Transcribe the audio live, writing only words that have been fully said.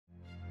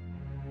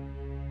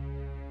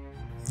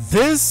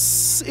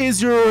This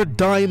is your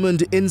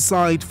Diamond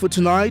Insight for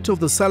tonight of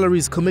the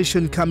Salaries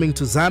Commission coming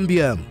to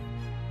Zambia.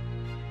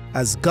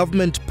 As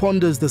government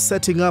ponders the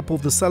setting up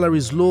of the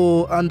Salaries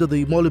Law under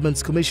the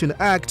Emoluments Commission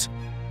Act,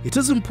 it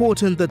is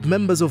important that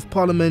members of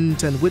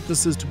parliament and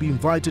witnesses to be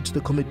invited to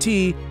the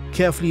committee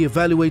carefully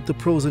evaluate the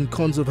pros and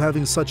cons of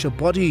having such a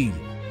body.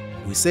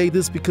 We say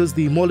this because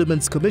the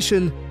Emoluments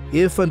Commission,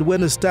 if and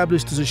when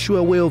established, is a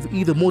sure way of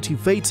either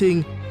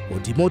motivating or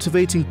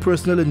demotivating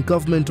personnel in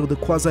government or the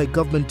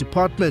quasi-government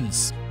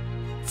departments.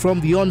 From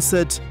the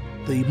onset,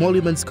 the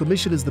Emoluments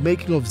Commission is the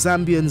making of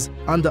Zambians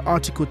under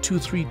Article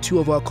 232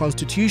 of our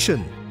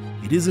Constitution.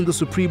 It is in the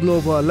supreme law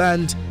of our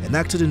land,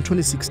 enacted in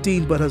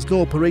 2016 but has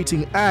no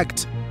operating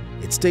act.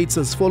 It states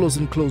as follows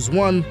in Clause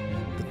 1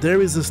 that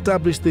there is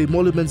established the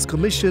Emoluments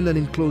Commission, and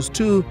in Clause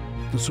 2,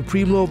 the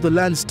supreme law of the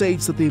land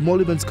states that the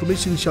Emoluments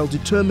Commission shall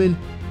determine,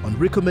 on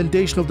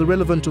recommendation of the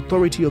relevant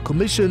authority or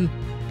commission,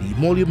 the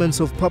emoluments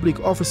of public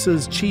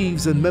officers,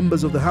 chiefs and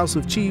members of the House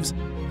of Chiefs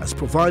as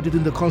provided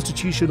in the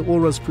Constitution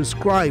or as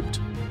prescribed.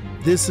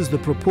 This is the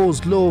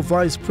proposed law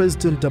Vice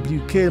President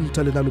W.K.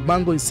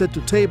 Mtalengalumango is set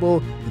to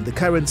table in the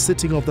current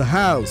sitting of the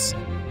House.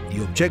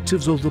 The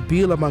objectives of the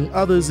bill, among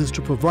others, is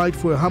to provide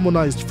for a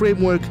harmonized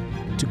framework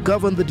to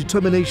govern the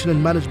determination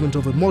and management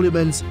of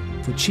emoluments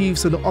for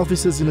chiefs and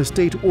officers in a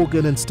state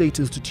organ and state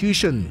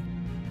institution.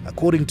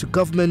 According to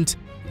government,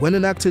 when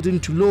enacted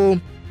into law,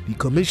 the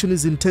Commission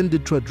is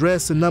intended to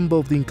address a number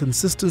of the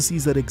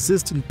inconsistencies that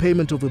exist in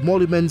payment of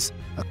emoluments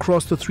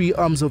across the three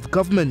arms of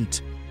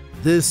government.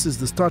 This is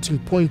the starting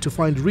point to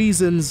find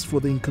reasons for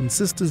the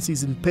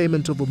inconsistencies in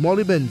payment of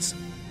emoluments.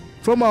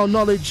 From our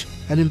knowledge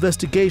and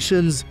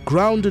investigations,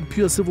 grounded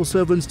pure civil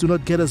servants do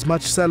not get as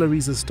much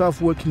salaries as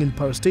staff working in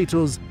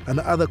parastatals and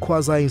other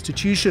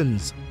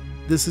quasi-institutions.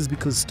 This is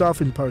because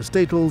staff in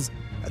parastatals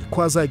and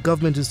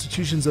quasi-government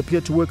institutions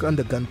appear to work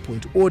under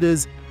gunpoint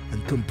orders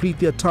and complete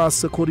their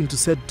tasks according to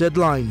set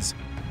deadlines.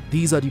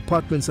 These are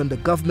departments under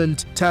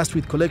government tasked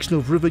with collection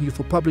of revenue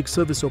for public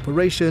service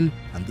operation,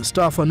 and the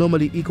staff are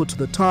normally equal to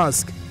the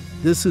task.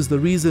 This is the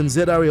reason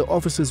Z-area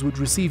officers would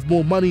receive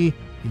more money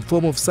in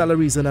form of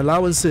salaries and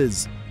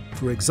allowances.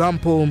 For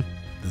example,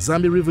 the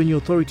Zambia Revenue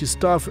Authority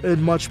staff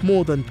earn much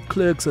more than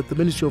clerks at the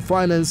Ministry of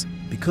Finance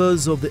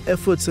because of the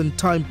efforts and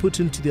time put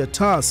into their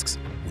tasks.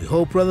 We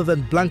hope rather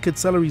than blanket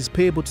salaries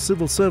payable to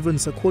civil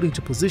servants according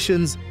to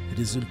positions, it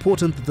is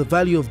important that the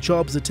value of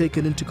jobs are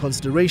taken into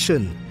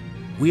consideration.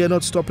 We are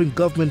not stopping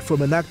government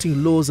from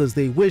enacting laws as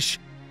they wish,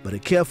 but a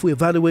careful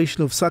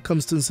evaluation of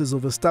circumstances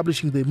of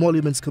establishing the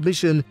Emoluments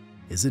Commission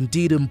is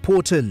indeed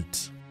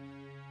important.